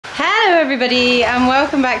everybody, and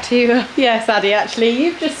welcome back to, yes Addie, actually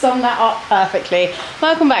you've just summed that up perfectly.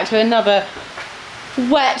 Welcome back to another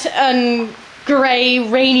wet and grey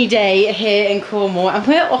rainy day here in Cornwall, and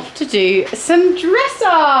we're off to do some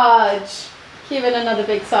dressage. Give it another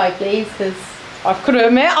big sigh please, because I've got to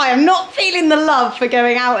admit I am not feeling the love for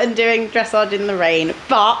going out and doing dressage in the rain,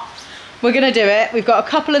 but we're going to do it. We've got a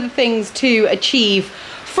couple of things to achieve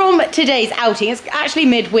from today's outing. It's actually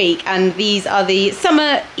midweek, and these are the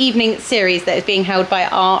summer evening series that is being held by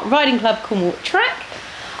our riding club, Cornwall Trec.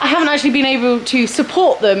 I haven't actually been able to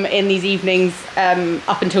support them in these evenings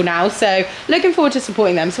up until now, so looking forward to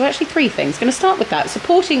supporting them. So actually three things. Going to start with that,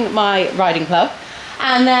 supporting my riding club,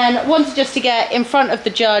 and then wanted just to get in front of the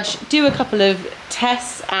judge, do a couple of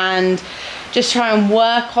tests, and just try and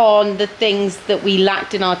work on the things that we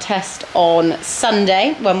lacked in our test on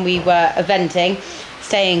Sunday when we were eventing.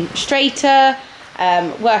 Staying straighter,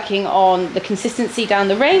 working on the consistency down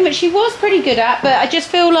the rein, which she was pretty good at, but I just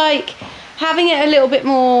feel like having it a little bit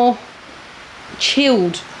more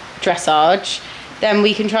chilled dressage, then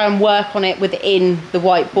we can try and work on it within the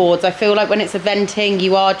whiteboards. I feel like when it's eventing,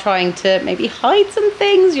 you are trying to maybe hide some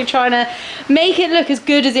things, you're trying to make it look as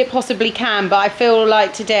good as it possibly can, but I feel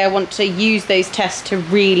like today I want to use those tests to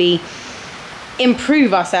really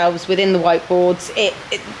improve ourselves within the whiteboards.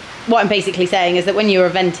 What I'm basically saying is that when you're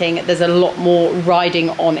eventing, there's a lot more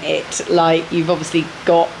riding on it. Like, you've obviously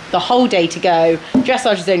got the whole day to go.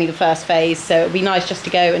 Dressage is only the first phase, so it'd be nice just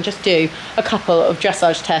to go and just do a couple of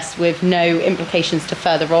dressage tests with no implications to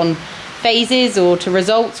further on phases or to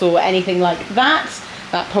results or anything like that.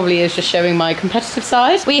 That probably is just showing my competitive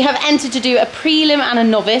side. We have entered to do a prelim and a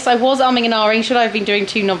novice. I was umming and ahhing, should I have been doing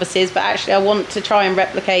two novices, but actually I want to try and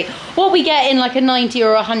replicate what we get in like a 90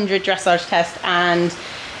 or 100 dressage test, and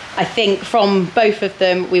I think from both of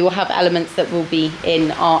them we will have elements that will be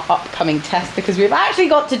in our upcoming test, because we've actually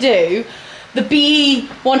got to do the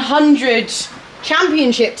B100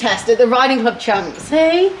 championship test at the Riding Club Champs,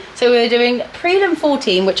 hey? So we're doing prelim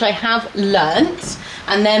 14, which I have learnt,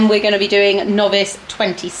 and then we're going to be doing novice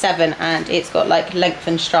 27, and it's got like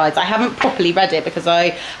lengthened strides. I haven't properly read it because I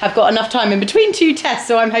have got enough time in between two tests,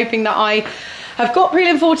 so I'm hoping that I have got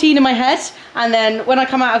prelim 14 in my head, and then when I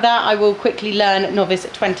come out of that I will quickly learn novice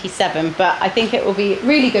 27. But I think it will be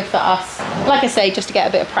really good for us, like I say, just to get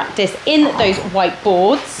a bit of practice in those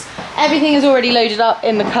whiteboards. Everything is already loaded up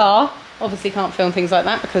in the car. Obviously can't film things like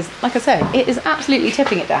that because, like I say, it is absolutely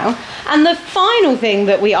tipping it down. And the final thing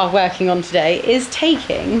that we are working on today is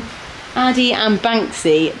taking Addie and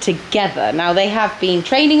Banksy together. Now, they have been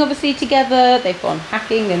training obviously together, they've gone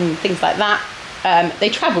hacking and things like that. They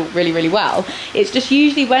travel really, really well. It's just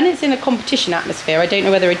usually when it's in a competition atmosphere, I don't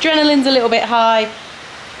know whether adrenaline's a little bit high,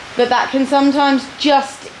 but that can sometimes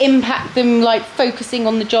just impact them, like focusing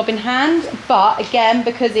on the job in hand. But again,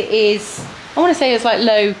 because it is, I want to say it's like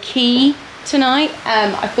low key tonight,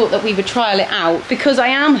 I thought that we would trial it out, because I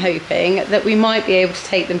am hoping that we might be able to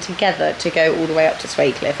take them together to go all the way up to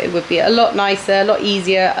Swaycliffe. It would be a lot nicer, a lot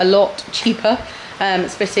easier, a lot cheaper,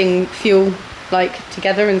 splitting fuel like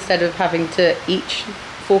together instead of having to each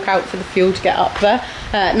fork out for the fuel to get up there.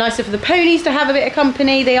 Nicer for the ponies to have a bit of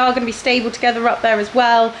company. They are going to be stable together up there as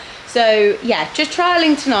well. So yeah, just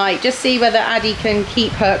trialling tonight, just see whether Addie can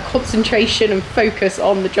keep her concentration and focus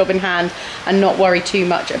on the job in hand and not worry too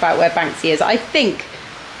much about where Banksy is. I think,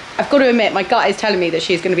 I've got to admit, my gut is telling me that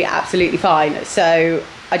she's going to be absolutely fine, so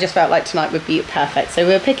I just felt like tonight would be perfect. So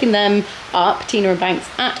we're picking them up, Tina and Banks,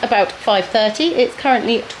 at about 5:30. It's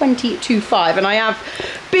currently 5:20, and I have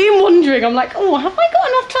been wondering, I'm like, oh, have I got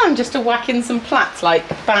enough time just to whack in some plats, like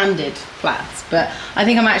banded plats? But I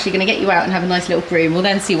think I'm actually going to get you out and have a nice little groom. We'll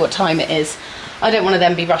then see what time it is. I don't want to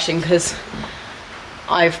then be rushing because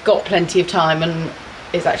I've got plenty of time, and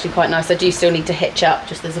it's actually quite nice. I do still need to hitch up,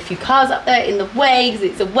 just there's a few cars up there in the way because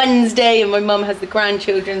it's a Wednesday and my mum has the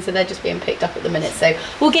grandchildren, so they're just being picked up at the minute. So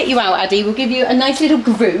we'll get you out, Addie, we'll give you a nice little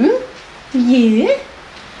groom, yeah,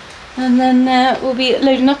 and then we'll be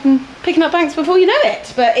loading up and picking up Banks before you know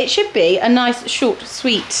it. But it should be a nice short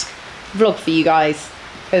sweet vlog for you guys,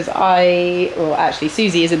 because well actually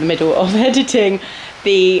Susie is in the middle of editing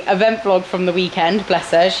the event vlog from the weekend,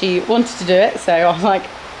 bless her. She wanted to do it, so I was like,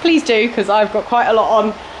 please do, because I've got quite a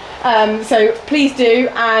lot on, so please do.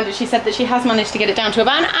 And she said that she has managed to get it down to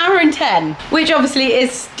about 1 hour and 10, which obviously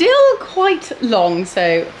is still quite long,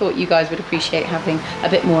 so thought you guys would appreciate having a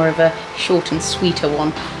bit more of a short and sweeter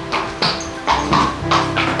one.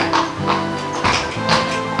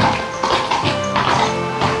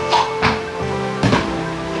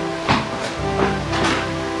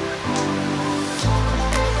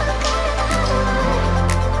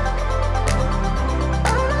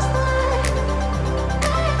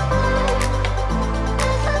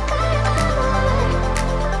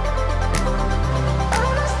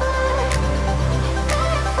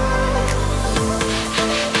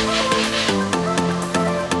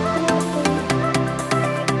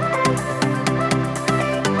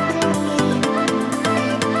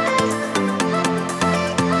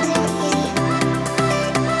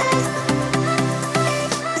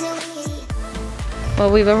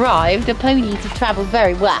 Well, we've arrived. The ponies have travelled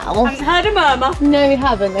very well. Haven't heard a murmur. No, we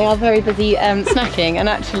haven't. They are very busy snacking, and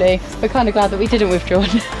actually, we're kind of glad that we didn't withdraw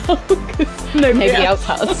now because nobody else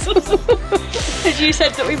has. Because you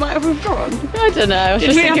said that we might have withdrawn. I don't know. I was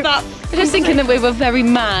just thinking that we were very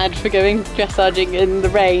mad for going dressaging in the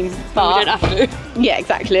rain. But we don't have to. Yeah,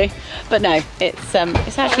 exactly. But no, it's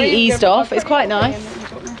actually eased off. It's quite nice.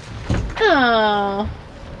 Oh.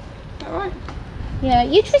 Alright. Yeah,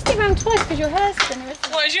 you twist it around twice because your hair's thinner, isn't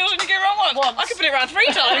it? What, is yours only go around once? I could put it around 3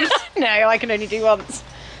 times. No, I can only do once.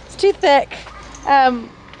 It's too thick.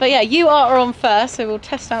 But yeah, you are on first, so we'll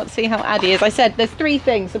test out to see how Addie is. I said there's 3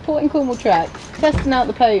 things: supporting Cornwall Trec, testing out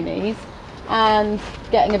the ponies, and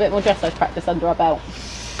getting a bit more dressage practice under our belt.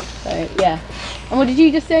 So yeah. And what did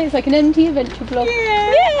you just say? It's like an empty adventure vlog.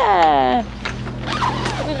 Yeah.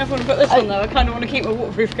 I don't know if I want to put this on though. I kind of want to keep my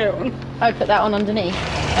waterproof coat on. I'd put that on underneath.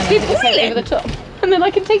 And then just take it over the top. And then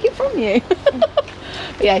I can take it from you.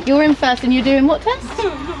 But yeah, you're in first and you're doing what test?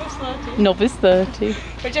 Novice 30. Novice 30.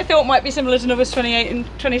 Which I thought might be similar to Novice 28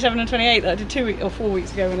 and 27 and 28 that I did 2 weeks or 4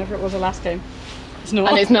 weeks ago, whenever it was the last game. It's not.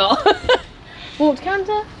 And it's not. Walked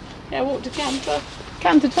canter? Yeah, walk to canter.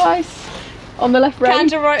 Canter twice. On the left rein.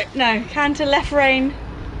 Canter right, no, canter left rein,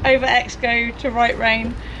 over X go to right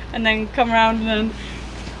rein, and then come around and then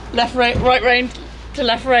left rein, right rein to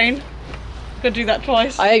left rein. Gotta do that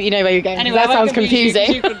twice. I hope you know where you're going. Anyway, that sounds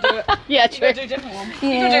confusing. You could do it. Yeah, true. You could do a different one. Yeah.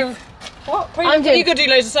 You could do what? Prelim, you could do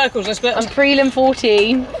loads of circles, I suppose. I'm prelim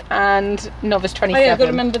 14 and novice 27. Oh yeah, I've got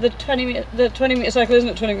to remember the 20 metre circle isn't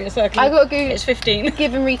a 20 metre circle. I got to go. It's 15.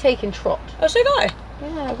 Give and retake and trot. Oh, so do I?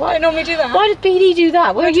 Yeah. Why do I normally do that? Why did BD do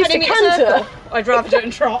that? We're used to 20 metre canter. circle. I'd rather do it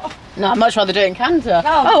in trot. No, I'd much rather do it in canter.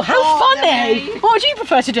 Oh, how God, funny! no. What would you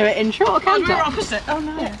prefer to do it in, trot or canter? We're opposite. Oh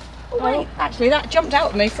no. Yeah. Oh, wait, actually that jumped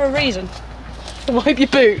out at me for a reason. Wipe your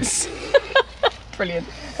boots. Brilliant.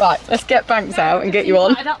 Right, let's get Banks out and get you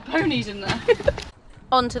on. Up ponies in there.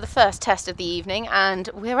 On to the first test of the evening, and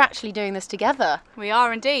we're actually doing this together. We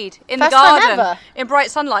are indeed. In First the time garden. ever. In bright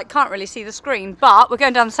sunlight, can't really see the screen, but we're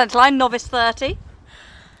going down the centre line, novice 30.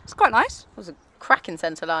 It's quite nice. It was a cracking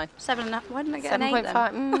centre line. 7.5. Why didn't I get an 8 then?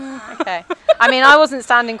 7.5. Okay. I mean, I wasn't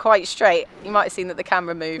standing quite straight. You might have seen that the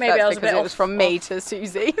camera moved. Maybe That's I was a because bit it was from me to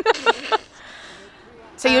Susie.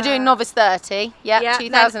 So you're doing novice 30. Yeah,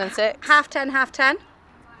 2006. Half 10, half 10.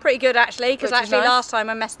 Pretty good actually, because actually nice. last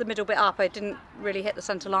time I messed the middle bit up. I didn't really hit the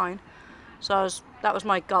centre line. So that was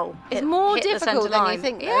my goal. It's more hit the difficult centre than line. you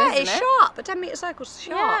think, though, yeah, isn't it's it? sharp. The 10 metre circle's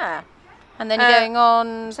sharp. Yeah. And then you're going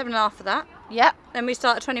on 7.5 for that. Yep. Then we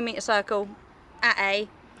start a 20 metre circle at A.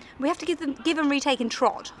 We have to give and retake and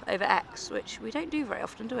trot over X, which we don't do very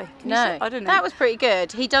often, do we? Can you No. say? I don't know. That was pretty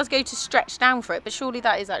good. He does go to stretch down for it, but surely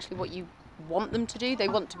that is actually what you want them to do. They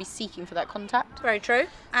want to be seeking for that contact. Very true.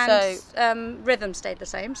 And so, rhythm stayed the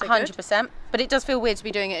same, so 100%. But it does feel weird to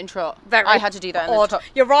be doing it in trot. Very I had to do that in odd. the trot.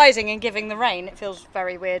 You're rising and giving the rein. It feels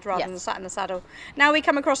very weird rather Yes. than sat in the saddle. Now we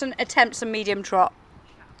come across and attempt some medium trot.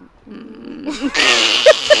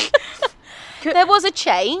 There was a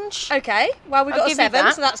change. Okay, well we I'll got a give you 7,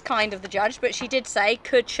 that. so that's kind of the judge, but she did say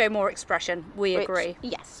could show more expression. We agree.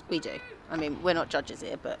 Yes, we do. I mean, we're not judges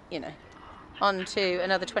here, but you know. On to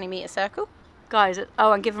another 20 metre circle. Guys,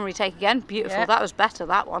 and give and retake again. Beautiful. Yeah. That was better,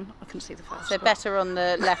 that one. I couldn't see the first. So better on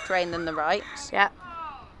the left rein than the right. Yeah.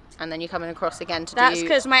 And then you're coming across again to That's do...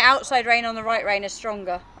 because my outside rein on the right rein is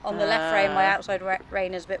stronger. On the left rein, my outside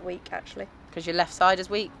rein is a bit weak, actually. Because your left side is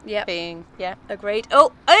weak. Yep. Yeah. Agreed.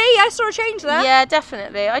 Oh, hey, I saw a change there. Yeah,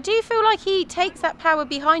 definitely. I do feel like he takes that power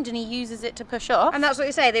behind and he uses it to push off. And that's what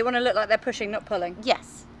you say. They want to look like they're pushing, not pulling.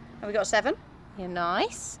 Yes. And we got a 7. You're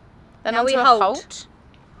nice. Then Now on we to a halt. halt.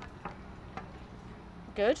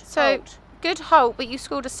 Good. So, Halt. good halt, but you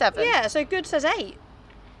scored a 7. Yeah, so good says 8.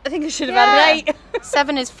 I think I should have Yeah. had an 8.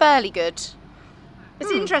 7 is fairly good.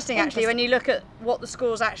 It's interesting actually when you look at what the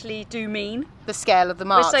scores actually do mean. The scale of the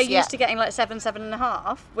marks, We're so used to getting like 7,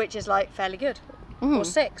 7.5, which is like fairly good. Or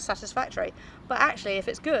 6, satisfactory. But actually, if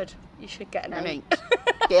it's good, you should get an 8.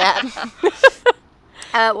 Yeah.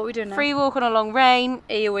 What are we doing now? Free walk on a long rein,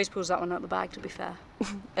 He always pulls that one out the bag, to be fair.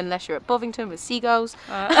 unless you're at Bovington with seagulls.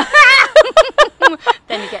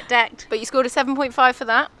 Then you get decked. But you scored a 7.5 for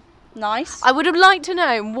that. Nice. I would have liked to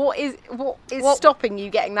know what is stopping you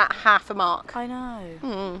getting that half a mark. I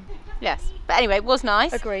know. Yes. But anyway, it was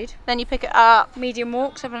nice. Agreed. Then you pick it up. Medium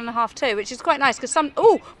walk, 7.5 too, which is quite nice because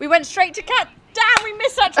we went straight to cat. Damn, we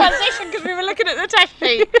missed that transition because we were looking at the test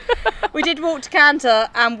sheet. We did walk to canter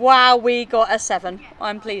and wow, we got a 7.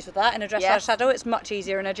 I'm pleased with that. In a dressage saddle, it's much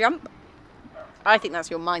easier in a jump. I think that's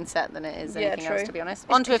your mindset than it is anything else, true. to be honest.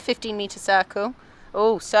 Onto a 15 metre circle.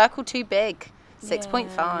 Oh, circle too big.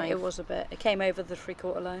 6.5. It was a bit. It came over the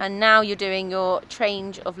 3/4 line. And now you're doing your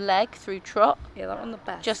change of leg through trot. Yeah, that one the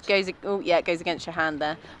best. Just goes, oh yeah, it goes against your hand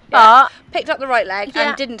there. Yeah. But Picked up the right leg Yeah.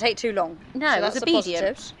 and didn't take too long. No, so it was that's the obedient.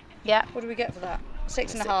 positives. Yeah. What do we get for that?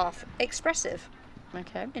 6.5. Expressive.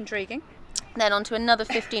 Okay. Intriguing. Then onto another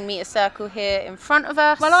 15-metre circle here in front of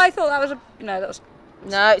us. Well, I thought that was a... No, that was... No,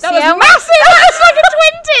 That see was how massive! That was like a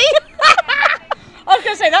 20! I was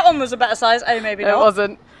going to say, that one was a better size. Oh, maybe not. It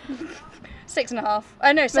wasn't. 6.5.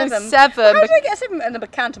 Oh, no, 7. No, 7. How did I get a 7? And the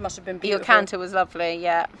canter must have been Your beautiful. canter was lovely,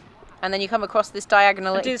 yeah. And then you come across this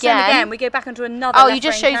diagonal And do again. the same again. We go back onto another Oh, you left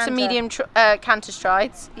just rein showed some canter. medium canter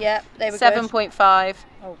strides. Yeah, they were 7.5.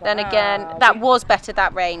 Oh, Then wow. again, that was better,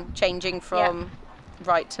 that rein, changing from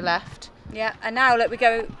right to left. good. Yeah, and now look, we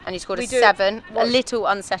go... And you scored We a do- 7. A watch- little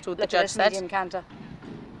unsettled, the Look at judge this said. medium canter.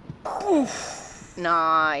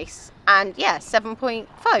 Nice. And yeah,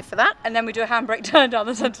 7.5 for that. And then we do a handbrake turn down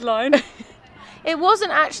the centre line. It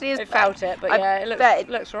wasn't actually as I felt it, but I yeah, it bet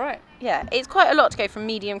looks all right. Yeah, it's quite a lot to go from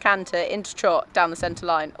medium canter into trot down the centre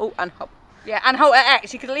line. Oh, and hop. Yeah, and halt at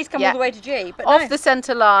X. You could at least come Yeah. all the way to G. But Off no. the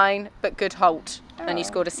centre line, but good halt. And you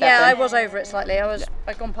scored a 7. Yeah, I was over it slightly. I'd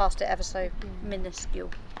gone past it ever so minuscule.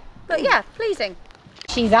 But yeah, pleasing.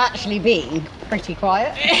 She's actually been pretty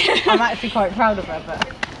quiet. I'm actually quite proud of her, but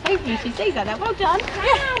hopefully she stays like that. Well done.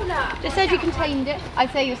 Yeah. Just said you contained it.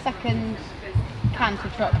 I'd say your second canter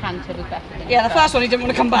trot canter was better than Yeah, the first one he didn't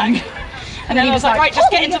want to come back. And then I was like, right,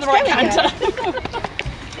 just get into the right canter.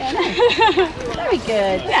 Yeah, no. Very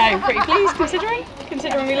good. Yeah, I'm pretty pleased considering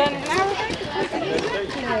we learned it an hour ago.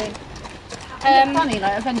 It's funny,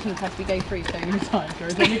 like eventing test we go through so many times,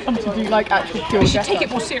 whereas when we come to do like actual pure dress Take it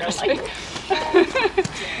up, more seriously.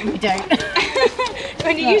 we don't.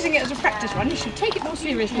 When you're using it as a practice run, you should take it more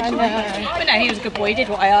seriously. I know. But no, he was a good boy. He did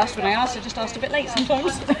what I asked when I asked. I just asked a bit late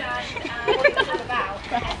sometimes.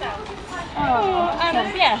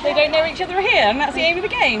 And yeah, they don't know each other are here, and that's the aim of the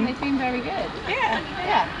game. They've been very good. Yeah.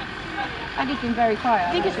 Yeah. Addie's been very quiet.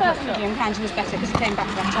 I think his first medium canter was better because he came back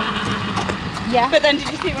better. Yeah. But then did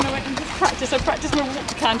you see when I went into practice, I practiced my walk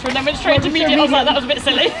canter and then went straight into medium. I was like, that was a bit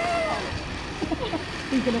silly. I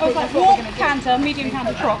was like, walk canter, medium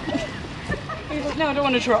canter, trot. He was like, no, I don't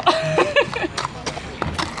want to trot.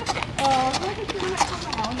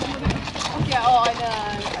 Yeah, oh, I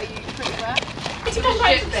know. Are you pretty well?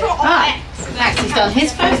 Ah, Max has done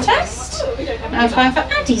his first test. Now it's time for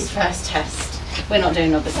Addie's first test. We're not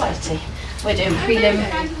doing novice. We're doing prelim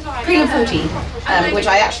 14, which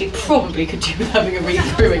I actually probably could do with having a read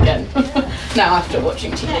through again. Now after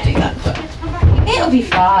watching Tina do that, but it'll be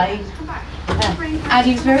fine.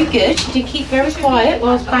 Addie was very good. She did keep very quiet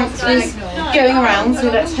whilst Banks was going around, so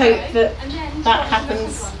let's hope that that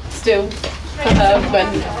happens still for her when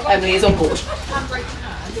Emily is on board. It's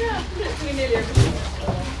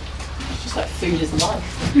just like food is life.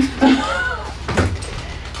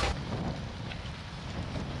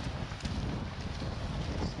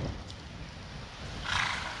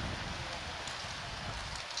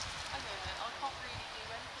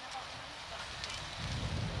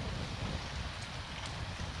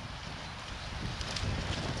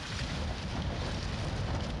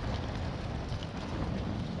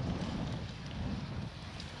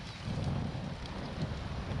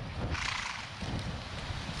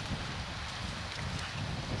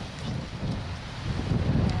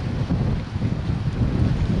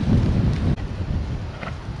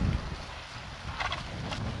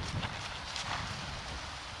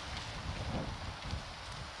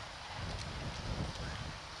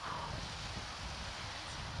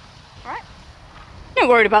 Right. Not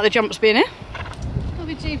worried about the jumps being here. Not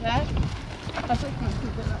be too bad.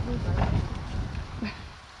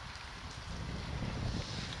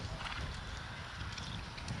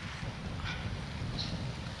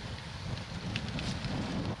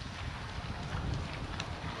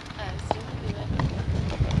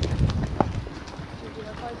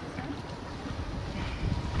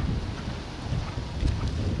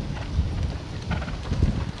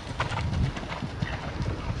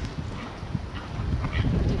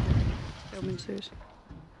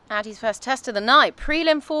 Addie's first test of the night,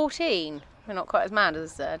 prelim 14. We're not quite as mad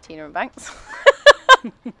as Tina and Banks.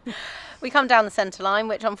 We come down the centre line,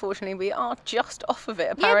 which unfortunately we are just off of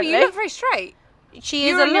it apparently. Yeah, but you look very straight. She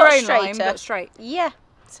is You're a on your lot own straighter. line, but straight. Yeah,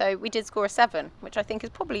 so we did score a 7, which I think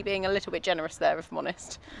is probably being a little bit generous there, if I'm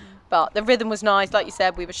honest. But the rhythm was nice, like you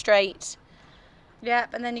said, we were straight.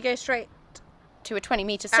 Yep, and then you go straight To a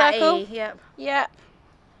 20-metre circle. E, yep. Yeah,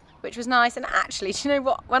 which was nice. And actually, do you know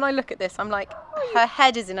what? When I look at this, I'm like, her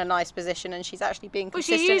head is in a nice position, and she's actually being Well,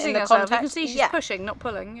 consistent she's using in the herself. contact. You can see she's pushing, not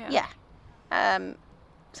pulling. Yeah. Yeah.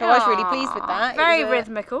 So I was really pleased with that. It Very was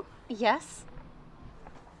rhythmical. Yes.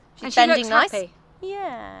 She's and bending she looks nice. happy.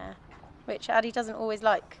 Yeah, which Addie doesn't always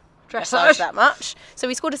like Dressage. that much. So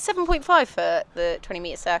we scored a 7.5 for the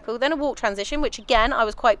 20-metre circle. Then a walk transition, which again I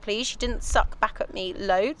was quite pleased. She didn't suck back at me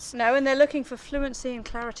loads. No, and they're looking for fluency and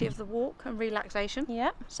clarity of the walk and relaxation.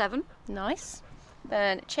 Yeah, 7. nice.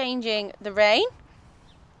 Then changing the rein,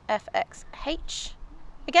 FXH.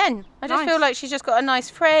 Again, I just Nice. feel like she's just got a nice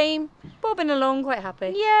frame. Bobbing along, quite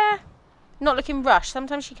happy. Yeah, not looking rushed.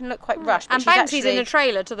 Sometimes she can look quite rushed. But And she's Banksy's actually... in a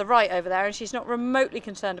trailer to the right over there, and she's not remotely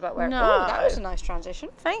concerned about where. No. Oh, that was a nice transition.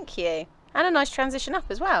 Thank you. And a nice transition up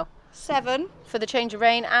as well. 7. For the change of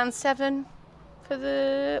rein and 7 for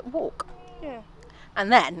the walk. Yeah.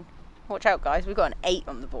 And then, watch out guys, we've got an 8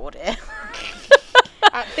 on the board here.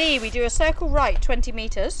 At B, we do a circle right, 20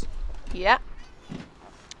 metres. Yeah.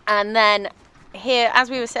 And then here, as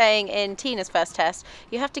we were saying in Tina's first test,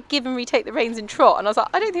 you have to give and retake the reins in trot. And I was like,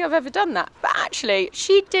 I don't think I've ever done that. But actually,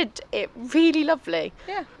 she did it really lovely.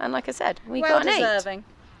 Yeah. And like I said, we Well got an deserving.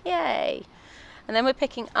 8. Yay. And then we're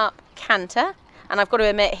picking up canter. And I've got to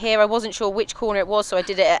admit, here I wasn't sure which corner it was, so I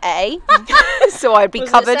did it at A. So I'd be Was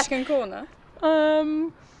covered. it the second corner?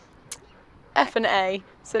 F and A.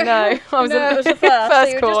 So no, I was No, in it was the first. first So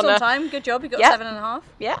you're corner. just on time. Good job. You got Yep. 7.5.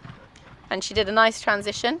 Yeah. And she did a nice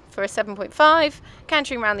transition for a 7.5,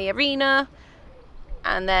 cantering around the arena.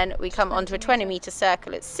 And then we come onto a 20-metre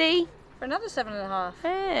circle at C. For another 7.5. Hey.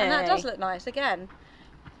 And that does look nice again.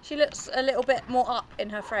 She looks a little bit more up in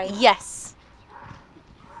her frame. Yes.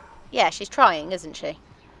 Yeah, she's trying, isn't she?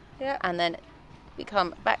 Yeah. And then we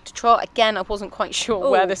come back to trot. Again, I wasn't quite sure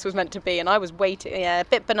where Ooh. this was meant to be, and I was waiting. Yeah, a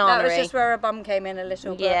bit That was banana-y. just where her bum came in a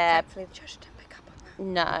little bit. Yeah. Thankfully, the judge didn't pick up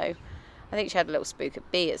on that. No. I think she had a little spook at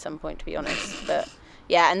B at some point, to be honest. But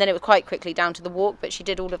yeah, and then it was quite quickly down to the walk, but she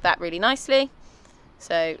did all of that really nicely.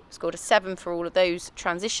 So scored a 7 for all of those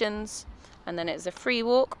transitions. And then it was a free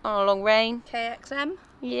walk on a long rein. KXM.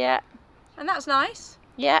 Yeah. And that's nice.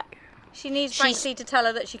 Yeah. She needs She's- Banksy to tell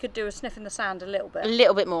her that she could do a sniff in the sand a little A bit.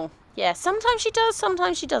 little bit more. Yeah. Sometimes she does,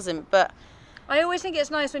 sometimes she doesn't. But I always think it's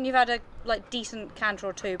nice when you've had a decent canter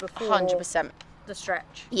or two before 100%. the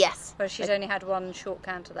stretch. Yes. Where she's only had one short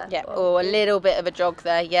canter there. Yeah. Well, Or a little bit of a jog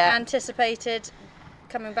there. Yeah. anticipated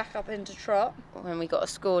coming back up into trot. When we got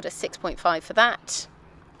scored a 6.5 for that.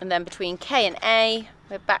 And then between K and A,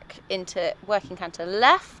 we're back into working canter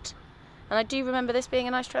left. And I do remember this being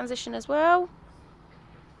a nice transition as well.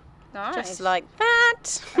 Nice. Just like that.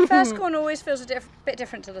 The first corner always feels a bit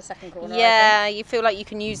different to the second corner. Yeah, you feel like you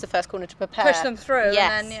can use the first corner to I prepare. think. Push them through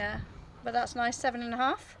Yes. and then, yeah. But that's nice,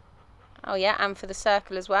 7.5. Oh yeah, and for the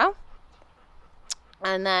circle as well.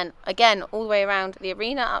 And then again, all the way around the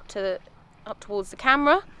arena up towards the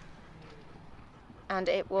camera. And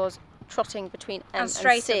it was trotting between M And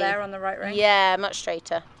straighter C. there on the right rein. Yeah, much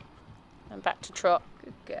straighter. And back to trot.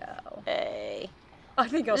 Good girl. Hey. I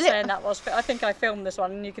think I was Li- saying that was. I think I filmed this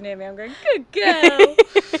one and you can hear me. I'm going, good girl.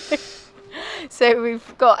 So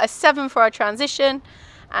we've got a 7 for our transition,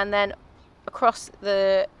 and then across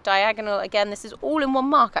the diagonal again. This is all in one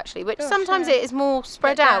mark actually, which Gosh, sometimes yeah. it is more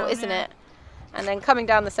spread Split out, down, isn't yeah. it? And then coming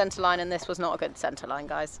down the centre line, and this was not a good centre line,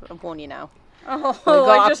 guys. I'll warn you now. Oh, got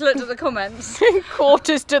I up. just looked at the comments.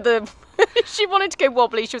 Quarters to the. She wanted to go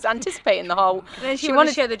wobbly. She was anticipating the hole. Then she wanted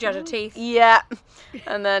to show the judge her teeth. Yeah,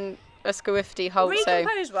 and then a squifty hole. So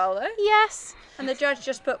Recomposed well though. yes. And the judge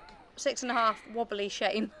just put 6.5 wobbly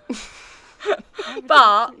shame.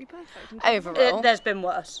 But Overall, there's been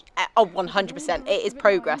worse. oh, 100%. It is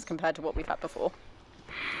progress compared to what we've had before.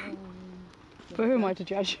 But who am I to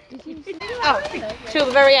judge? Till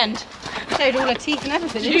the very end. Showed all her teeth and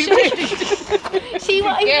everything, didn't she? See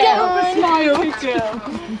what I've done?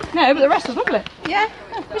 Smile. No, but the rest was lovely. Yeah.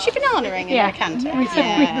 Was she banana-ing in her canter? With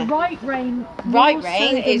the right rein. Right more so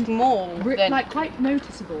rein is than- more than... like quite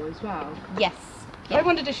noticeable as well. Yes. I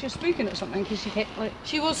wondered if she was spooking at something because she hit like.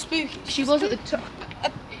 She was spooky. She was at the top.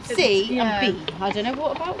 C Yeah. and B. I don't know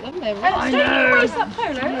what about them. They're I right. know. Where's that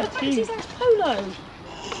polo? Banksy's likes polo.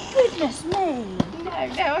 Goodness me. No,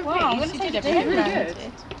 I Wow, really. she She did did really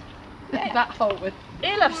everything. good. That hole with.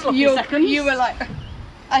 He left sloppy seconds. You were like.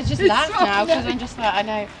 I just It's laugh so now because nice. I'm just like, I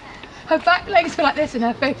know. Her back legs were like this and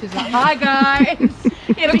her face was like, hi guys.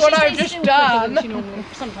 Look what I've just done. She normally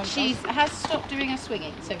sometimes She has stopped doing her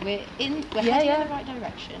swinging, so we're heading in the right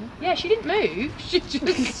direction. Yeah, she didn't move. She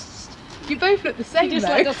just. You both look the same. just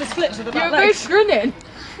though. like does the splits with the You back were legs. both grinning.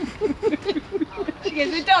 She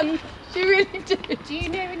goes, we're done. She really did. Do you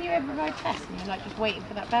know when you ever ride test and you're like just waiting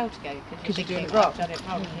for that bell to go? Because you're doing it I've wrong. done it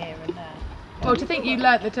wrong here and there. Well, to think you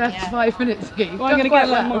learnt the test Yeah. 5 minutes ago. Well, I'm going to get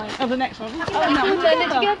one of the next one. Oh, no, we'll learn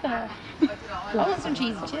it together. I want some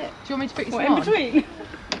cheesy chips. Do you want me to put you What, some in on? between?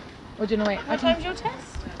 Or do you want to wait? What time's your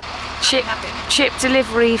test? chip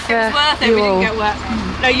delivery for It was worth it, you we all. didn't get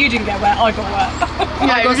wet. No, you didn't get wet, I got wet.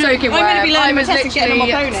 Yeah, I got soaking wet. I'm going to be learning I was my test and getting on my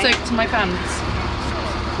literally pony. soaked to my pants.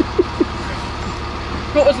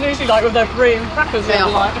 What was literally like with their brie and crackers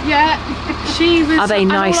in like. Yeah, she was. Are they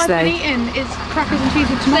nice, all I've been though? eating is crackers and cheese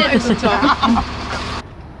with tomatoes on top.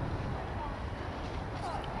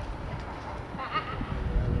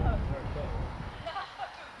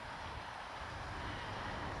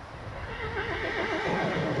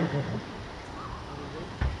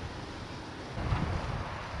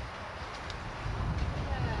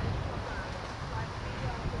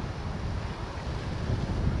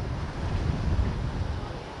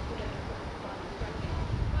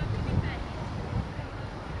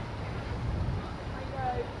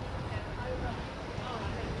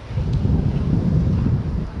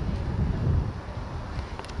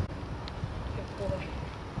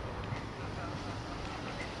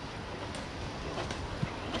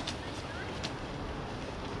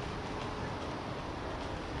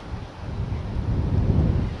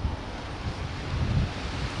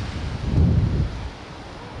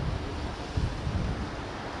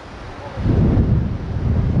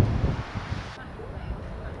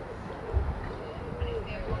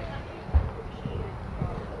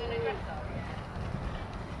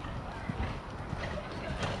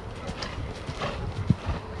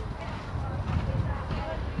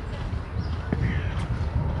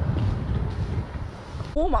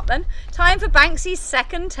 Warm up then. Time for Banksy's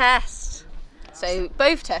second test. So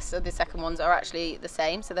both tests of the second ones are actually the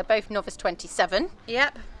same. So they're both novice 27.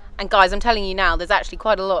 Yep. And guys, I'm telling you now, there's actually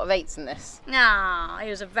quite a lot of 8s in this. Nah, he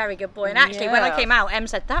was a very good boy. And actually, when I Yeah. came out, Em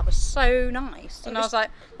said, that was so nice. And I was like,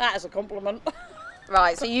 that is a compliment.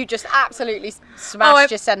 Right, so you just absolutely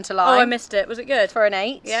smashed your centre line. Oh, I missed it. Was it good? For an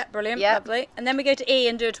 8. Yeah, brilliant. Yep. Lovely. And then we go to E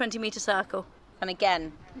and do a 20-metre circle. And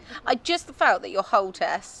again, I just felt that your whole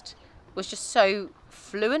test was just so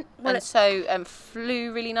fluent Well, and so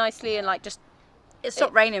flew really nicely and like just... It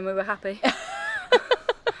stopped raining, we were happy.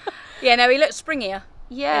 Yeah, no, he looked springier.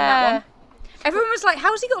 Yeah. In that one. Everyone was like,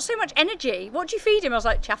 how's he got so much energy? What do you feed him? I was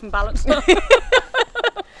like, chaff and balance.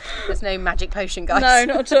 There's no magic potion, guys.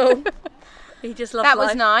 No, not at all. He just loves That was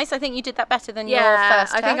life. nice. I think you did that better than your Yeah,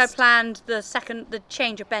 first I think I test. planned the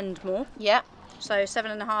change of bend more. Yep. So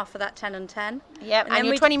 7.5 for that 10 and 10. Yep. And then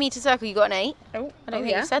your we 20-metre circle, you got an 8. Oh, I don't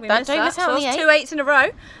think you said we that. missed Don't miss out so on the that's 8. 2 8s in a row.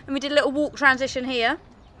 And we did a little walk transition here.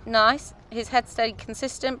 Nice. His head stayed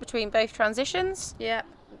consistent between both transitions. Yep.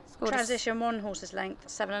 Scored a Transition 1 horse's length,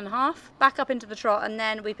 7.5. Back up into the trot, and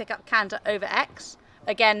then we pick up canter over X.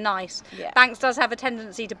 Again, nice. Yeah. Banks does have a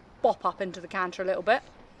tendency to bop up into the canter a little bit.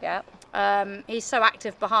 Yeah. He's so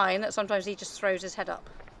active behind that sometimes he just throws his head up.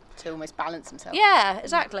 To almost balance himself. Yeah,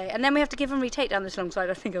 exactly. And then we have to give him retake down this long side.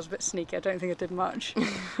 I think I was a bit sneaky. I don't think I did much.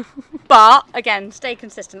 But again, stay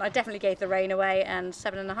consistent. I definitely gave the rein away and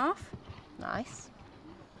 7.5. Nice.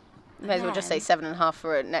 May as well just say 7.5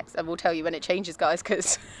 for it next. I will tell you when it changes, guys,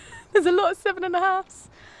 because there's a lot of 7.5s.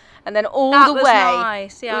 And then all That the was way.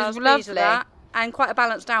 nice. Yeah, it I was was pleased with lovely. that. And quite a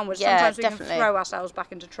balance downwards. Yeah, Sometimes we definitely. can throw ourselves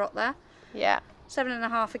back into trot there. Yeah.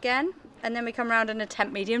 7.5 again. And then we come round and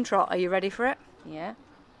attempt medium trot. Are you ready for it? Yeah.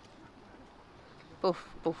 Boof,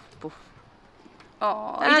 boof, boof.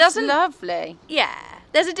 Oh, That's he doesn't. lovely. Yeah,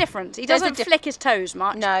 there's a difference. He There's a doesn't flick his toes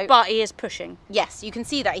much. No. But he is pushing. Yes, you can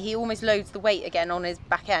see that he almost loads the weight again on his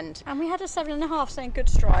back end. And we had a 7.5 saying good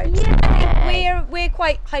strides. We're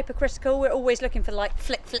quite hypercritical. We're always looking for like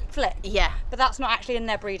flick, flick, flick. Yeah. But that's not actually in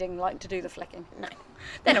their breeding, like to do the flicking. No,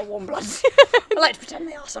 they're not warm bloods. I like to pretend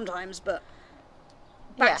they are sometimes, but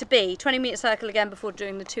back Yeah. to B. 20-metre circle again before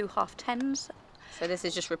doing the 2 half-10s. So this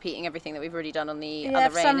is just repeating everything that we've already done on the Yeah, other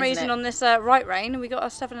for rein, some isn't reason it? on this right rein, we got a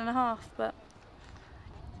 7.5, but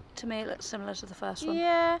to me it looks similar to the first one.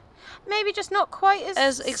 Yeah. Maybe just not quite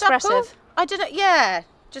as supple. expressive. I don't know. Yeah.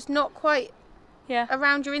 Just not quite Yeah.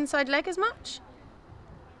 around your inside leg as much.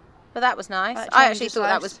 But that was nice. That I actually changes thought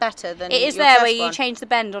that lives. was better than It is your there first where you one. change the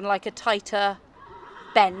bend on like a tighter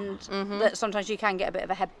bend Mm-hmm. that sometimes you can get a bit of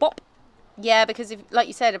a head bop. Yeah, because if, like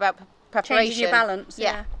you said about preparation. Changing your balance.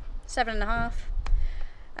 Yeah. 7.5.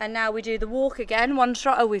 And now we do the walk again. One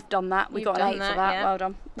strut. Oh, we've done that. We You've got an done 8 that, for that. yeah. Well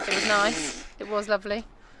done. It was nice. It was lovely.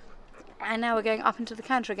 And now we're going up into the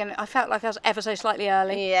canter again. I felt like I was ever so slightly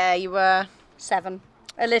early. Yeah, you were. 7.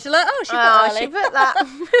 A little. Oh, she put Oh, early. she put that.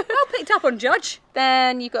 Well picked up on Judge.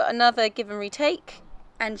 Then you got another give and retake.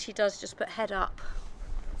 And she does just put head up.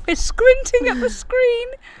 We're squinting at the screen.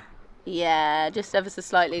 Yeah, just ever so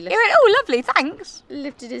slightly. He went, oh, lovely, thanks.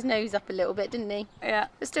 Lifted his nose up a little bit, didn't he? Yeah.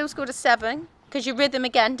 But still scored a 7 because your rhythm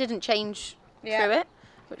again didn't change Yeah. through it,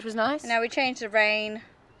 which was nice. Now we change the rein.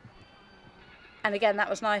 And again, that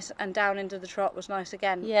was nice, and down into the trot was nice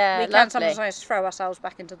again. Yeah, we can lovely. sometimes throw ourselves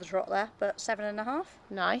back into the trot there, but 7.5.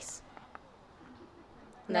 Nice.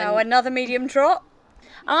 Now another medium trot.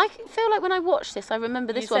 And I feel like when I watched this, I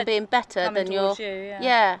remember this one being better than your...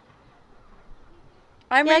 Yeah.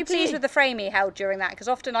 I'm really pleased with the frame he held during that, because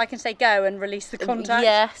often I can say go and release the contact.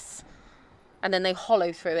 Yes. And then they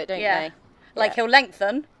hollow through it, don't they? Like he'll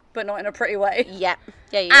lengthen, but not in a pretty way. Yeah.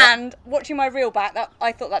 And watching my reel back,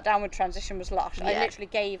 I thought that downward transition was lush. Yeah. I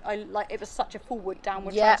literally it was such a forward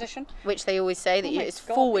downward transition. Which they always say that it's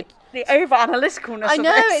forward. The over-analyticalness I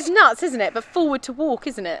know, of this. it's nuts, isn't it? But forward to walk,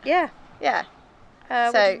 isn't it? Yeah. Yeah.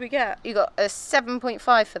 What did we get? You got a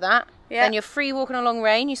 7.5 for that. Yeah. Then you're free walking along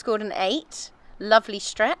rain, you scored an 8. Lovely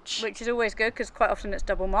stretch. Which is always good, because quite often it's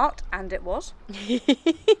double marked, and it was.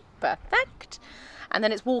 Perfect. And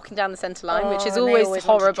then it's walking down the centre line, which is always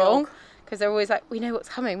horrible, because they're always like, we know what's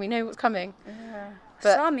coming. Yeah.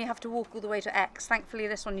 But some you have to walk all the way to X. Thankfully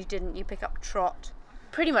this one you didn't. You pick up trot.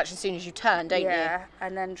 pretty much as soon as you turn, don't you? Yeah,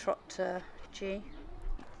 and then trot to G.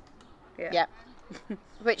 Yeah.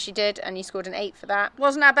 Which you did, and you scored an 8 for that.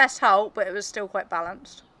 Wasn't our best halt, but it was still quite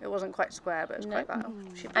balanced. It wasn't quite square, but it was quite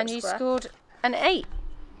balanced. And you scored an 8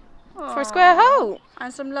 for a square hole.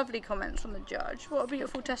 And some lovely comments from the judge. What a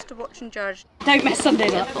beautiful test to watch and judge. Don't mess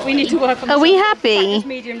Sundays up. We need to work on Are we happy?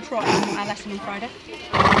 medium trot our lesson on Friday.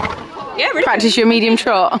 Yeah, really. Practice your medium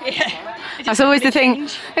trot. Yeah. That's always the thing.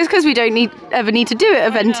 It's because we don't ever need to do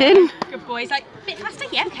it eventing. Good boy. He's like, bit faster?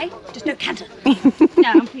 Yeah, okay. Just no canter. No,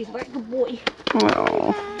 I'm pleased with it. Good boy.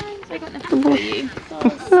 Oh. So I got nothing for you.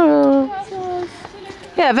 Oh.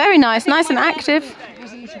 Yeah, very nice. Nice and active. It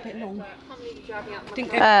was a little bit long.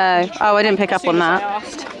 I didn't pick up on that.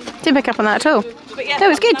 Didn't pick up on that at all. But yeah, That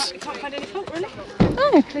was good. Can't find any fault, really.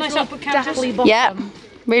 Oh. Nice upward counters. Yeah,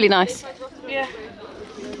 really nice. Yeah.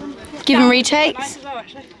 Give them Nice retakes. as well,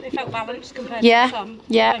 actually. They felt balanced compared Yeah, to some.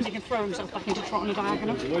 yeah. Sometimes they can throw themselves back into trot on a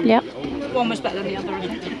diagonal. Yep. One was better than the other, I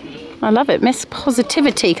think. I love it. Miss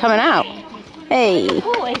Positivity coming out. Hey.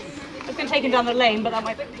 I've been taken down the lane, but that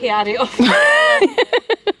might pee Addie off.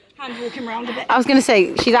 Hand walking around a bit. I was going to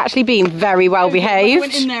say, she's actually been very well I behaved.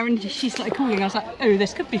 went in there and she started calling. I was like, oh,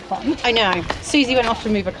 this could be fun. I know. Susie went off to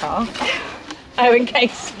move a car. Oh, in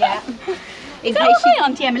case. Yeah. In case hi,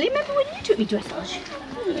 Auntie Emily. Remember when you took me dressage?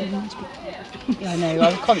 Yeah, I know.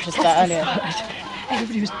 I was conscious of that earlier.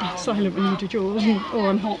 Everybody was silent when you did yours. Oh,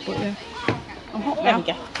 I'm hot, but yeah. I'm hot There now. we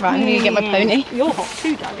go. Right, I'm going to get my pony. You're hot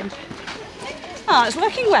too, darling. Ah, it's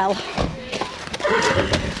working well.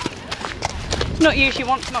 It's not you she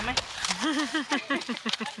wants, Mummy.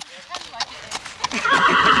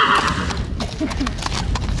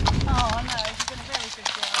 Oh no, she's been a very good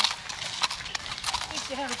girl. Good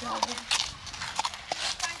girl, darling.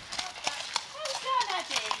 Well done,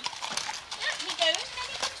 Addie. Look, he goes and then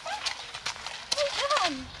he comes back. Well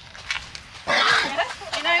done.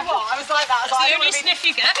 You know what? I was like that. That's the only sniff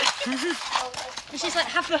you get. And she's like,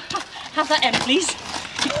 have that M, please.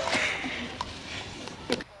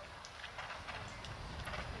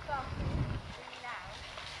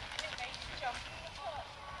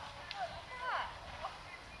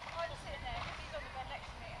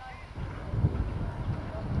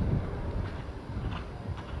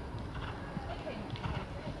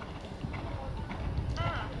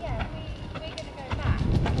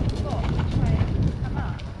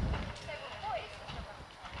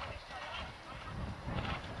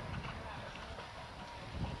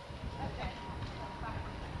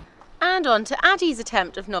 And on to Addie's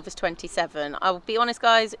attempt of Novice 27. I'll be honest,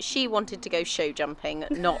 guys, she wanted to go show jumping,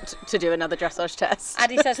 not to do another dressage test.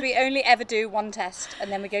 Addie says we only ever do one test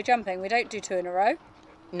and then we go jumping. We don't do 2 in a row.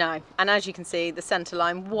 No, and as you can see, the centre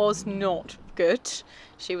line was not good.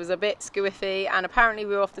 She was a bit squiffy, and apparently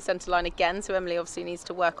we were off the centre line again, so Emily obviously needs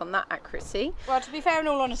to work on that accuracy. Well, to be fair, in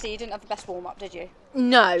all honesty, you didn't have the best warm-up, did you?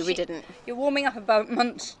 No, we didn't. You're warming up about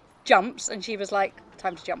months jumps, and she was like,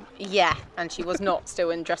 time to jump. Yeah, and she was not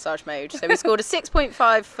still in dressage mode. So we scored a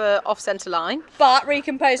 6.5 for off centre line. But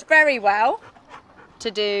recomposed very well.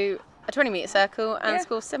 To do a 20-metre circle and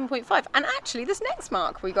score 7.5. And actually, this next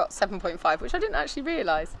mark we got 7.5, which I didn't actually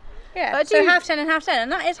realise. Yeah, But so half 10 and half 10,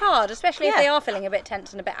 and that is hard, especially if Yeah. they are feeling a bit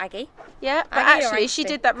tense and a bit aggy. Yeah, but Aggie or actually she angsty?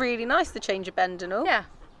 did that really nice, the change of bend and all. Yeah.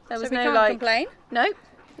 There was so we no can't like complain. No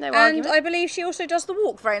And argument. I believe she also does the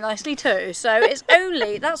walk very nicely too. So it's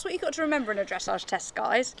only, that's what you've got to remember in a dressage test,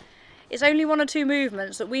 guys. It's only 1 or 2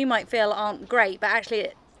 movements that we might feel aren't great, but actually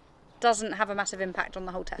it doesn't have a massive impact on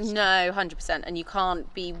the whole test. No, 100%, and you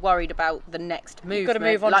can't be worried about the next movement. gotta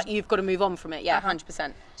move on. Like you've got to move on from it. Yeah,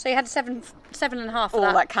 100%. So you had 7.5 for Oh,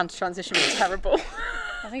 that. that counter transition was terrible.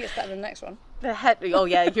 I think it's better than the next one. the head. Oh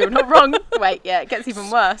yeah, you're not wrong. Wait, yeah, it gets even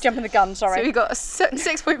worse. Jumping the gun, sorry. So we got a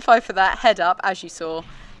 6.5 for that, head up, as you saw.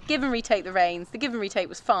 Give and retake the reins. The give and retake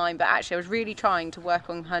was fine, but actually I was really trying to work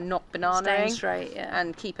on her not bananaing. Staying straight, yeah.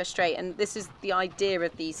 And keep her straight. And this is the idea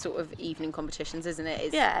of these sort of evening competitions, isn't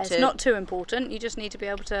it? It's not too important. You just need to be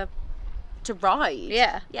able to ride.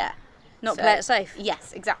 Yeah. Yeah. Not play it safe.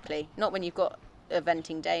 Yes, exactly. Not when you've got a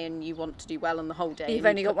venting day and you want to do well on the whole day. You've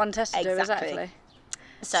only got one test to do, Exactly. exactly.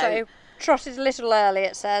 So trotted a little early,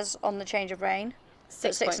 it says, on the change of rein.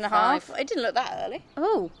 6.5. It didn't look that early.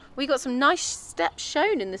 Oh, we got some nice steps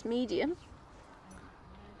shown in this medium.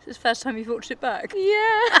 This is the first time you've watched it back.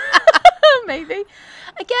 Yeah. Maybe. Again,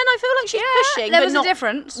 I feel like she's pushing. There but was not, a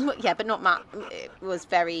difference. Yeah, but not Matt. It was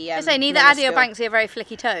very. I say neither Addie or minuscule. Banksy are very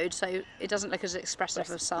flicky toed, so it doesn't look as expressive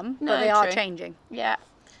as some, No, but they are true. changing. Yeah.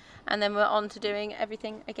 And then we're on to doing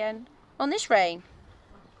everything again on this rein.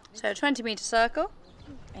 So a 20-metre circle.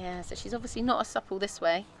 Yeah, so she's obviously not as supple this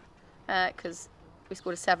way because we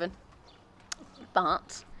scored a 7.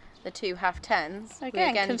 But the 2 half-10s we Again,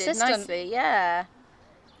 again consistent. did nicely. Yeah.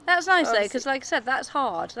 That's nice though, Obviously- because like I said, that's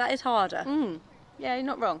hard. That is harder. Yeah, you're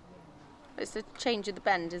not wrong. It's the change of the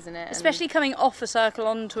bend, isn't it? And- Especially coming off a circle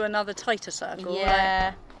onto another tighter circle.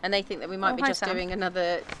 Yeah. And they think that we might be hi, just Sam. doing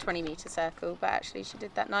another 20-metre circle, but actually she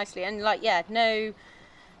did that nicely. And like, yeah, no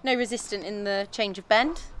resistant in the change of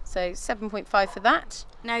bend. So 7.5 for that.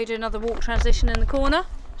 Now you do another walk transition in the corner.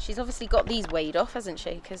 She's obviously got these weighed off, hasn't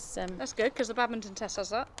she? Because That's good, because the badminton test has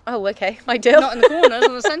that. oh, okay, ideal. Not in the corners,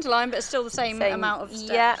 on the centre line, but it's still the same amount of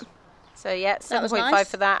steps. Yeah. So yeah, That was 7.5 nice.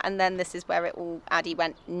 for that, and then this is where it all. Addie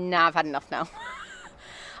went, nah, I've had enough now.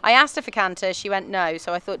 I asked her for canter, she went no.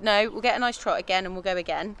 So I thought, no, we'll get a nice trot again, and we'll go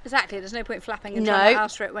again. Exactly, there's no point flapping and No. trying to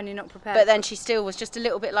house for it when you're not prepared. But then she still was just a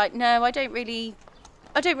little bit like, no, I don't really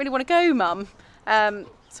want to go, Mum.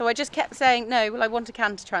 So I just kept saying, no, well, I want a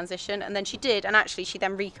canter transition, and then she did, and actually she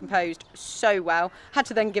then recomposed so well. Had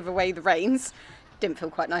to then give away the reins. Didn't feel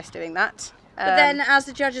quite nice doing that. But then, as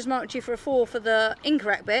the judges marked you for a 4 for the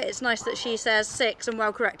incorrect bit, it's nice that she says 6 and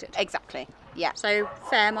well corrected. Exactly, yeah. So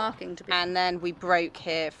fair marking to be And then we broke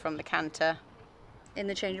here from the canter in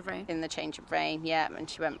the change of rein. in the change of rein, yeah, and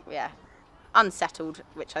she went, yeah, unsettled,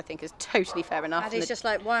 which I think is totally fair enough. Addie's just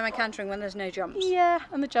like, why am I cantering when there's no jumps? Yeah,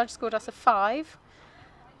 and the judge scored us a 5.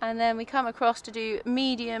 And then we come across to do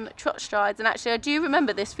medium trot strides, and actually I do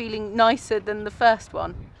remember this feeling nicer than the first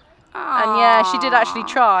one. And yeah, she did actually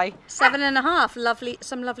try. 7.5, lovely,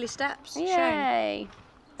 some lovely steps. Shown. Yay.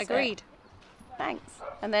 Agreed. So, thanks.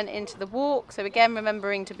 And then into the walk. So again,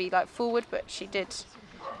 remembering to be like forward, but she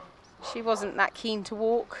wasn't that keen to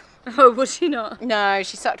walk. Oh, was she not? No,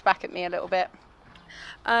 she sucked back at me a little bit.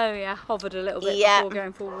 Oh yeah, hovered a little bit Yeah. before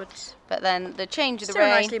going forwards. But then the change of the Still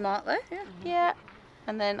rein. nicely marked though. Yeah. Yeah.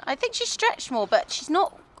 And then I think she stretched more, but she's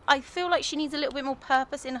not. I feel like she needs a little bit more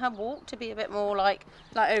purpose in her walk to be a bit more like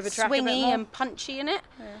Like overtrack a bit swingy more. and punchy in it.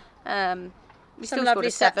 Yeah. We Some still scored lovely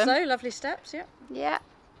a steps 7. though, lovely steps, yeah. Yeah.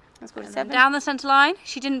 I scored a And then 7. down the centre line,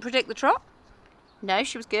 she didn't predict the trot. No,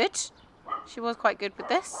 she was good. She was quite good with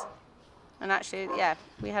this. And actually, yeah,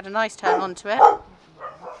 we had a nice turn onto it.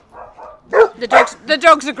 The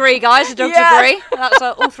dogs agree, guys. The dogs Yeah. agree. That's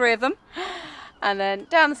all 3 of them. And then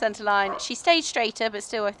down the centre line, she stayed straighter, but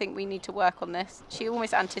still I think we need to work on this. She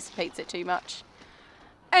almost anticipates it too much.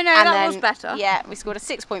 Oh no, And that then, was better. Yeah, we scored a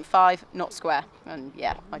 6.5, not square. And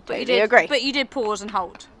yeah, I But you totally did agree. But you did pause and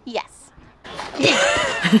hold. Yes.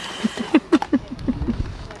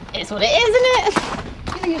 It's what it is, isn't it?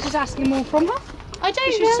 Do you think it's just asking more from her? I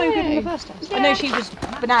don't She was so good in the first test. I know she was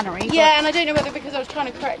banana-y. Yeah, and I don't know whether because I was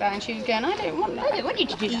trying to correct that and she was going, I don't want that. I don't want you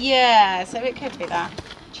to do that. Yeah, so it could be that.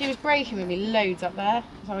 She was breaking with me loads up there,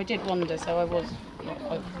 so I did wonder, so I was,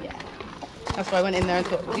 yeah. That's why I went in there and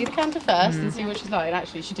thought, we'll do the canter first and see what she's like, and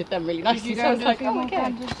actually she did them really nicely, so I was like, oh,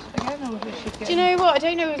 okay. Do you know what, I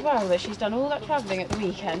don't know as well that she's done all that travelling at the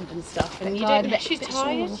weekend and stuff, and you tired, don't, a bit she's sore.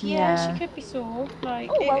 tired, yeah, she could be sore, like,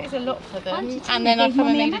 it is a lot for them. And And then I come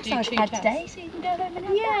and made her do 2 today, tests. so you can go home and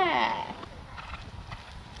have Yeah.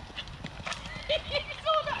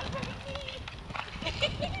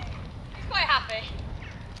 He's quite happy.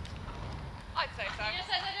 I'd say so. You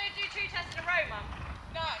said they don't do 2 tests in a row, Mum.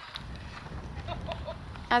 No.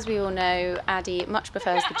 As we all know, Addie much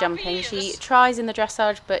prefers the jumping. She tries in the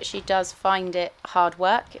dressage, but she does find it hard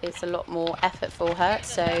work. It's a lot more effort for her.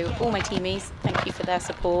 So all my teamies, thank you for their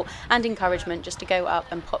support and encouragement just to go up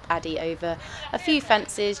and pop Addie over a few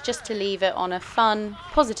fences, just to leave it on a fun,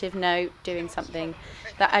 positive note, doing something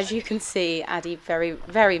that, as you can see, Addie very,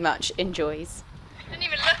 very much enjoys. Didn't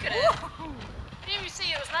even look at it. Didn't even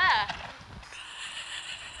see it was there.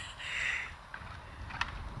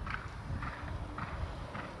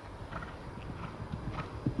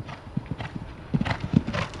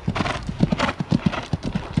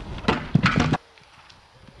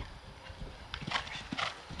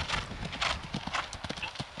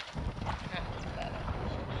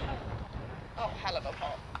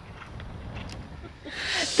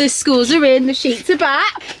 The scores are in, the sheets are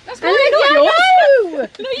back. That's not yours. No, you've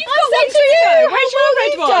got one to go. Where's your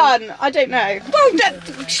red one? Done. I don't know. Well done.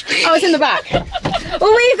 Oh, it's in the back.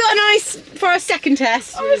 Well, we've got a nice, for our second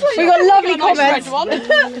test, we've got lovely comments.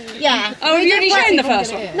 Yeah. Oh, have you only shown the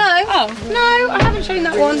first one? No. Oh. No, I haven't shown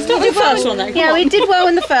that one. Not the first one then. Yeah, we did well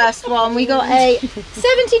in the first one. We got a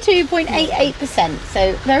 72.88%,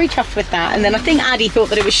 so very chuffed with that. And then I think Addie thought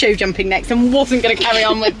that it was show jumping next and wasn't going to carry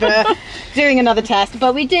on with the doing another test,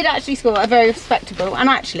 but we did actually score a very respectable, and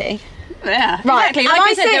actually... Yeah, right. Exactly. Like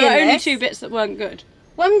I said, there were only 2 bits that weren't good.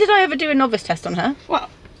 When did I ever do a novice test on her? Well,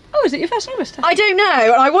 oh, is it your first novice test? I don't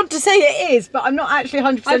know, and I want to say it is, but I'm not actually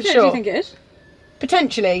 100% sure. Do you think it is?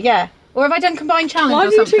 Potentially, yeah. Or have I done combined challenge Why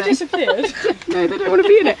or something? have you two disappeared? No, they don't want to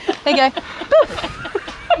be in it. There you go.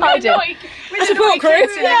 I did. With support crew.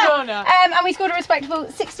 Yeah. And we scored a respectable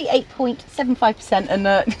 68.75% and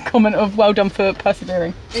a comment of well done for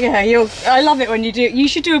persevering. Yeah, I love it when you do. You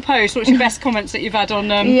should do a post. What's your best comments that you've had on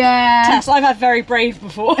tests? I've had very brave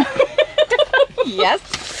before.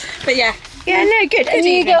 Yes. But yeah. Yeah, no, good. Good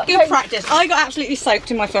evening. Good practice. I got absolutely soaked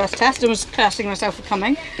in my first test and was cursing myself for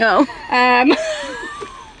coming. Oh.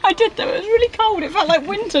 I did though, it was really cold. It felt like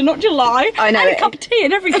winter, not July. I know. And a cup of tea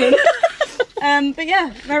and everything. But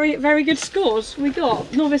yeah, very, very good scores. We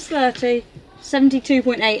got novice 30,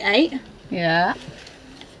 72.88. Yeah.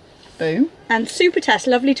 Boom. And super test,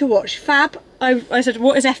 lovely to watch. Fab. I said,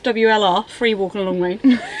 what is FWLR? Free walking along range.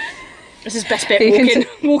 This is best bit, walking.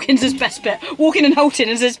 Walking's his best bit. Walking and halting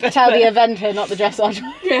is his best bit. Tell the eventer, not the dressage.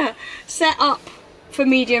 Yeah. Set up for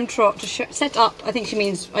medium trot to show. Set up, I think she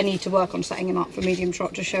means I need to work on setting him up for medium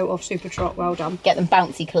trot to show off super trot. Well done. Get them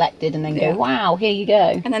bouncy collected and then go, wow, here you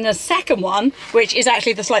go. And then the second one, which is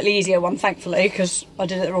actually the slightly easier one, thankfully, because I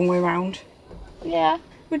did it the wrong way around. Yeah.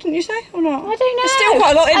 Wouldn't you say, or not? I don't know. There's still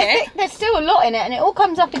quite a lot in I it. think there's still a lot in it, and it all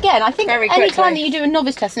comes up again. I think Very any quickly. time that you do a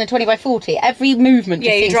novice test in a 20 by 40, every movement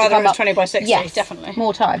just Yeah, seems you'd rather to come it was up. 20 by 60, yes, definitely.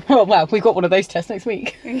 More time. Oh, well, we've got one of those tests next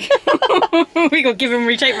week. We got give and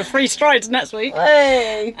retake for 3 strides next week.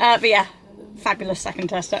 Hey. But yeah, fabulous second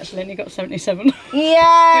test actually, and you got 77.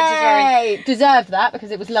 Yay! Deserved that because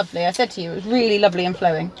it was lovely. I said to you, it was really lovely and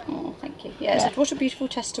flowing. Oh, thank you. Yeah, it said, what a beautiful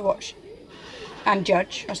test to watch. And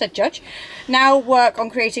judge. I said judge. Now work on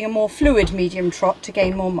creating a more fluid medium trot to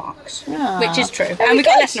gain more marks. Which is true. And we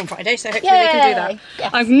got a lesson on Friday, so hopefully we can do that. Yes.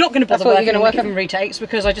 I'm not going to bother working on work give and retakes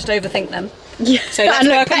because I just overthink them. Yeah. So let's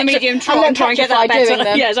work on the medium trot and try and get that doing better.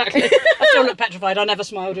 them. Yeah, exactly. I still look petrified. I never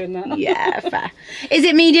smile doing that. Yeah, fair. Is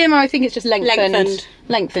it medium or I think it's just lengthened? Lengthened.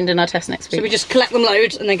 Lengthened in our test next week. So we just collect them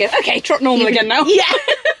loads and then go, okay, trot normal again now. Yeah.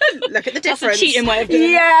 Look at the difference. That's a cheating way of doing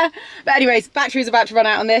it. Yeah. But anyways, battery's about to run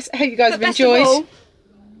out on this. I hope you guys have enjoyed.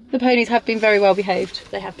 The ponies have been very well behaved.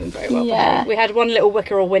 They have been very well behaved. We had one little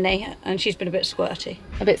wicker or Winnie and she's been a bit squirty.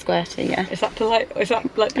 A bit squirty, yeah. Is that polite? Is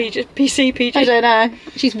that like PC, PG? I don't know.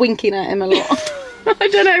 She's winking at him a lot. I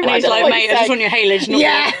don't know. And he's like, mate, I just want your haylage,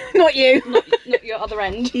 not not you. not your other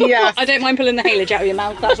end. Yeah. I don't mind pulling the haylage out of your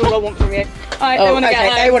mouth. That's all I want from you. Alright, they want to get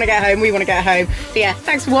home. They want to get home. We want to get home. So yeah,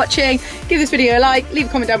 thanks for watching. Give this video a like, leave a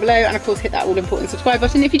comment down below, and of course hit that all important subscribe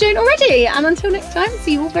button if you don't already. And until next time,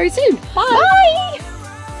 see you all very soon. Bye. Bye.